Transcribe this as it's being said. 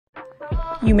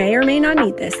You may or may not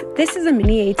need this. This is a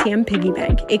mini ATM piggy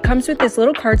bank. It comes with this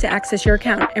little card to access your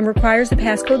account and requires a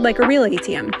passcode like a real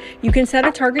ATM. You can set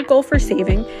a target goal for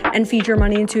saving and feed your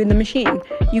money into the machine.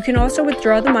 You can also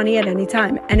withdraw the money at any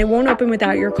time, and it won't open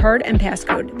without your card and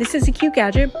passcode. This is a cute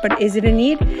gadget, but is it a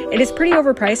need? It is pretty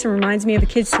overpriced and reminds me of a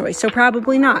kid's toy, so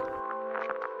probably not.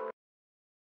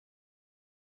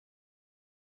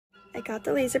 I got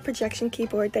the laser projection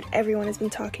keyboard that everyone has been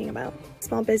talking about.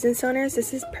 Small business owners,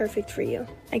 this is perfect for you.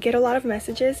 I get a lot of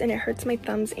messages and it hurts my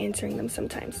thumbs answering them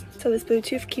sometimes. So this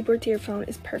Bluetooth keyboard to your phone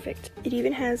is perfect. It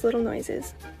even has little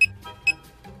noises.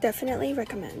 Definitely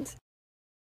recommend.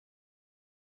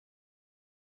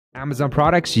 Amazon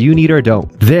products you need or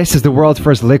don't. This is the world's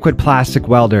first liquid plastic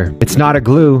welder. It's not a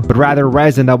glue, but rather a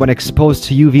resin that when exposed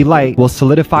to UV light will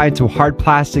solidify into hard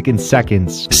plastic in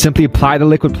seconds. Simply apply the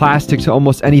liquid plastic to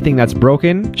almost anything that's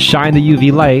broken, shine the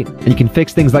UV light, and you can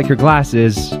fix things like your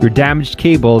glasses, your damaged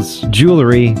cables,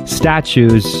 jewelry,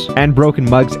 statues, and broken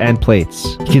mugs and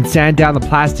plates. You can sand down the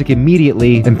plastic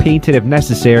immediately and paint it if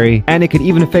necessary, and it could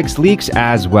even fix leaks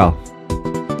as well.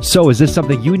 So is this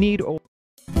something you need or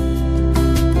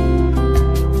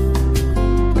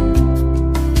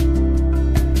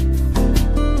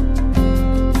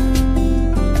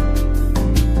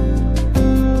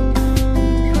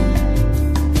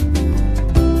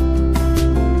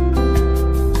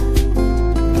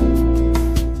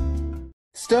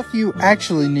Stuff you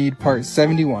actually need, part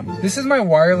 71. This is my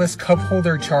wireless cup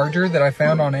holder charger that I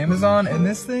found on Amazon, and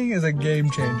this thing is a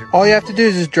game changer. All you have to do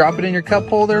is just drop it in your cup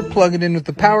holder, plug it in with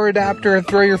the power adapter,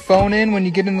 throw your phone in when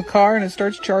you get in the car, and it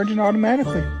starts charging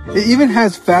automatically. It even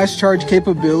has fast charge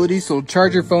capability, so it'll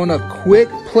charge your phone up quick,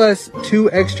 plus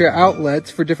 2 extra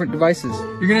outlets for different devices.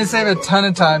 You're gonna save a ton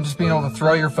of time just being able to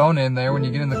throw your phone in there when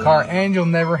you get in the car, and you'll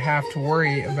never have to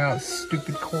worry about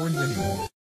stupid cords anymore.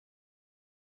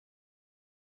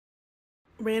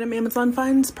 Random Amazon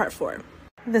finds, part 4.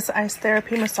 This ice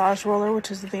therapy massage roller,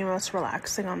 which is the most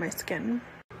relaxing on my skin.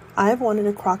 I've wanted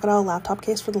a crocodile laptop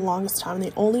case for the longest time.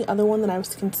 The only other one that I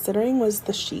was considering was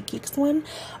the She Geeks one,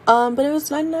 but it was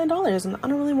 $99, and I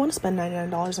don't really want to spend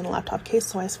 $99 on a laptop case,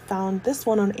 so I found this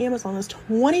one on Amazon. It's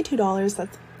 $22.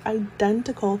 That's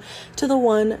identical to the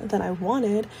one that I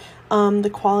wanted. The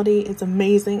quality is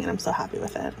amazing, and I'm so happy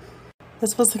with it.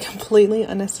 This was a completely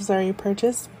unnecessary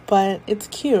purchase, but it's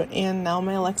cute, and now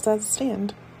my Alexa has a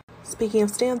stand. Speaking of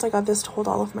stands, I got this to hold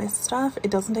all of my stuff. It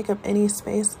doesn't take up any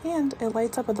space, and it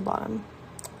lights up at the bottom,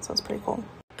 so it's pretty cool.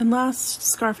 And last,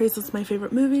 Scarface is my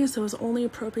favorite movie, so it was only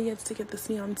appropriate to get this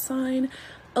neon sign.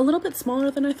 A little bit smaller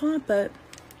than I thought, but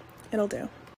it'll do.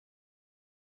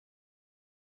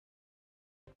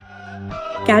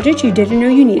 Gadgets you didn't know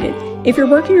you needed. If you're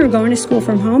working or going to school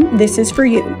from home, this is for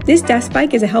you. This desk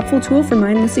bike is a helpful tool for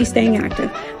mindlessly staying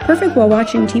active. Perfect while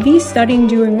watching TV, studying,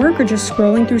 doing work, or just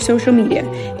scrolling through social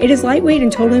media. It is lightweight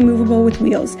and totally movable with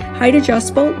wheels. Height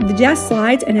adjustable, the desk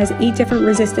slides and has 8 different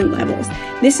resistant levels.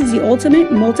 This is the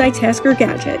ultimate multitasker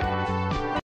gadget.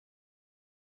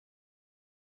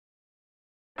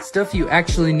 Stuff you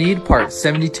actually need, part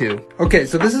 72. Okay,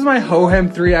 so this is my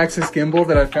Hohem 3-axis gimbal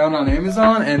that I found on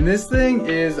Amazon, and this thing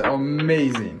is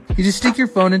amazing. You just stick your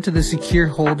phone into the secure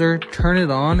holder, turn it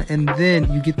on, and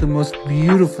then you get the most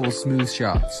beautiful smooth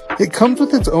shots. It comes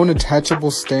with its own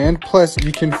attachable stand, plus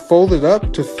you can fold it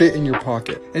up to fit in your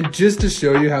pocket. And just to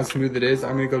show you how smooth it is,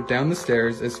 I'm gonna go down the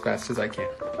stairs as fast as I can.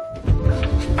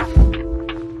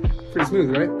 Pretty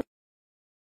smooth, right?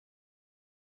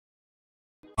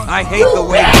 I hate the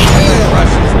way he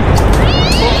rushes me.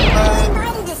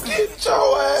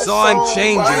 So I'm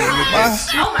changing with this.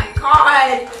 Oh my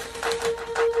god!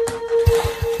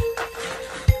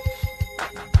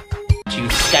 You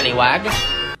scallywag.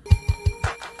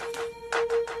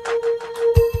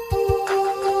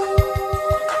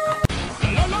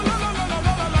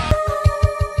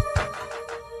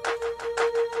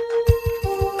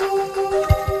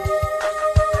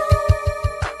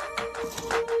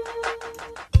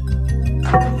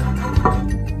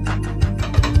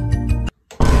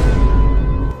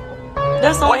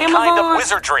 That's on Amazon. What kind of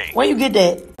wizardry? Where you get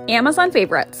that? Amazon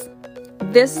favorites.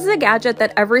 This is a gadget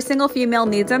that every single female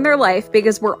needs in their life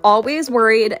because we're always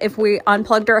worried if we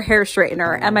unplugged our hair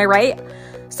straightener. Am I right?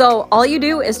 So all you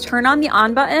do is turn on the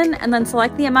on button and then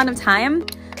select the amount of time.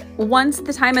 Once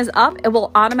the time is up, it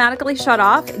will automatically shut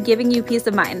off, giving you peace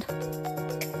of mind.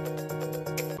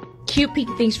 Cute peek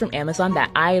things from Amazon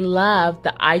that I love.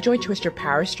 The iJoy Twister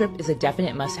Power Strip is a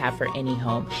definite must-have for any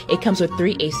home. It comes with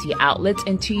 3 AC outlets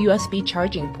and 2 USB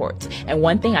charging ports. And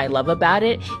one thing I love about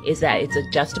it is that it's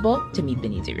adjustable to meet the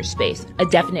needs of your space. A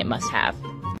definite must-have.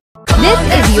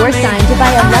 This is your sign to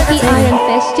buy a lucky iron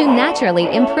fish to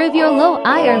naturally improve your low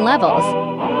iron levels.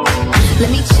 Let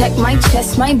me check my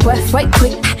chest, my breath right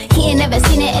quick. He ain't never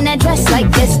seen it in a dress like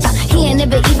this. He ain't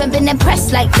never even been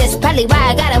impressed like this. Probably why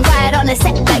I got him quiet on the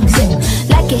set like this.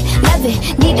 Like it, love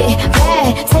it, need it,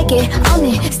 bad. Take it, own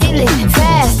it, steal it,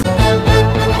 fast.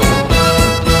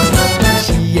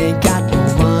 She ain't got no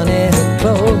money, her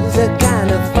clothes are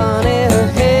kind of funny. Her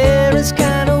hair is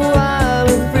kind of wild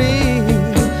and free.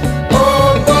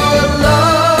 Oh, for the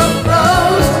love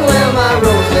flows where my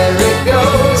rosemary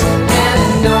goes, and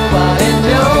nobody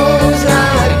knows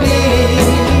like me.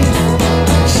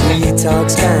 She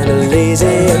talks kind of lazy,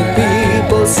 and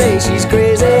people say she's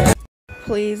crazy.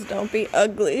 Please don't be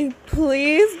ugly.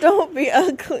 Please don't be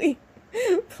ugly.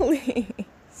 Please.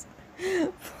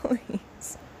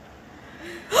 Please.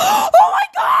 Oh my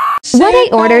god! What I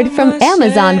ordered from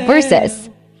Amazon versus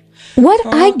what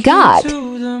I got.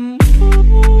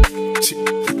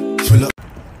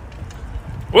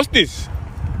 What's this?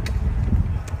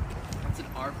 It's an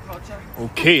art project.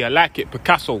 Okay, I like it.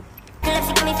 Picasso.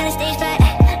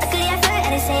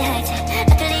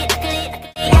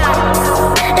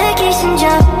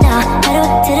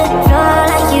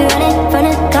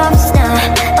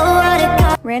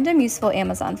 Random useful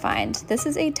Amazon find. This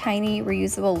is a tiny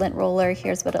reusable lint roller.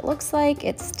 Here's what it looks like.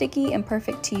 It's sticky and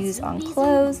perfect to use on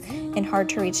clothes in hard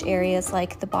to reach areas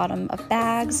like the bottom of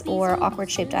bags or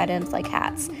awkward shaped items like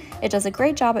hats. It does a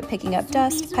great job at picking up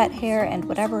dust, pet hair, and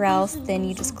whatever else. Then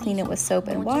you just clean it with soap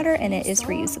and water and it is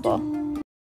reusable.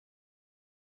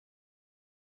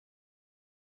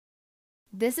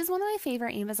 This is one of my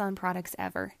favorite Amazon products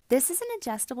ever. This is an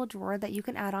adjustable drawer that you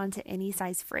can add on to any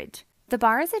size fridge. The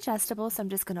bar is adjustable, so I'm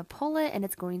just going to pull it and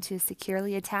it's going to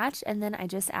securely attach, and then I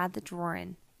just add the drawer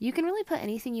in. You can really put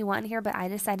anything you want in here, but I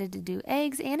decided to do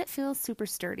eggs and it feels super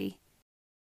sturdy.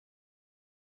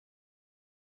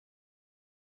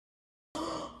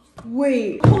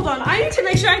 Wait, hold on. I need to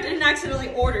make sure I didn't accidentally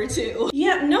order two.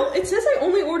 Yeah, no, it says I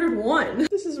only ordered one.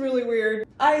 This is really weird.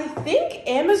 I think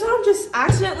Amazon just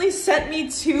accidentally sent me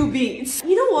 2 beats.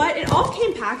 You know what? It all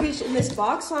came packaged in this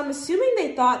box, so I'm assuming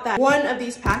they thought that one of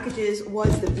these packages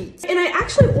was the beats. And I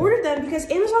actually ordered them because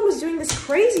Amazon was doing this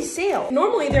crazy sale.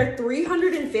 Normally they're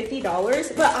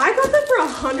 $350, but I got them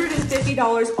for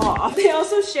 $150 off. They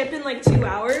also ship in like 2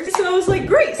 hours. So I was like,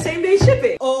 great, same day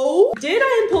shipping. Oh, did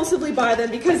I impulsively buy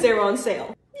them because they were on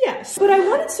sale? Yes, but I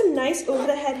wanted some nice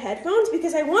over-the-head headphones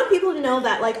because I want people to know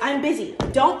that, like, I'm busy.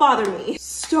 Don't bother me.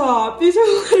 Stop. These are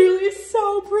literally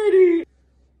so pretty.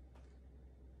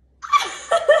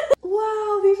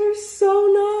 Wow, these are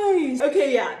so nice.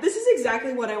 Okay, yeah, this is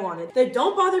exactly what I wanted. The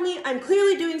don't bother me, I'm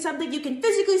clearly doing something. You can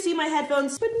physically see my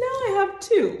headphones, but now I have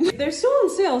 2. They're still on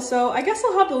sale, so I guess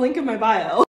I'll have the link in my bio.